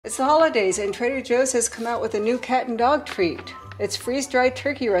It's the holidays and Trader Joe's has come out with a new cat and dog treat. It's freeze-dried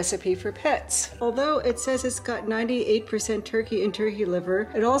turkey recipe for pets. Although it says it's got 98% turkey and turkey liver,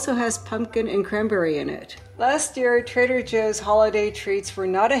 it also has pumpkin and cranberry in it. Last year, Trader Joe's holiday treats were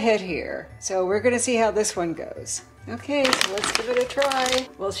not a hit here, so we're gonna see how this one goes. Okay, so let's give it a try.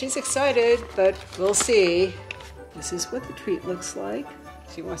 Well, she's excited, but we'll see. This is what the treat looks like.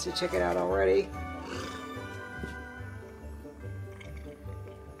 She wants to check it out already.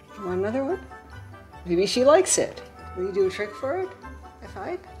 Want another one? Maybe she likes it. Will you do a trick for it? High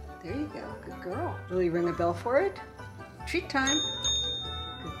five? There you go. Good girl. Will you ring a bell for it? Treat time.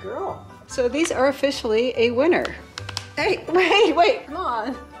 Good girl. So these are officially a winner. Hey, wait, come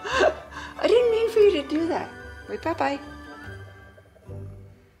on. I didn't mean for you to do that. Wait, bye-bye.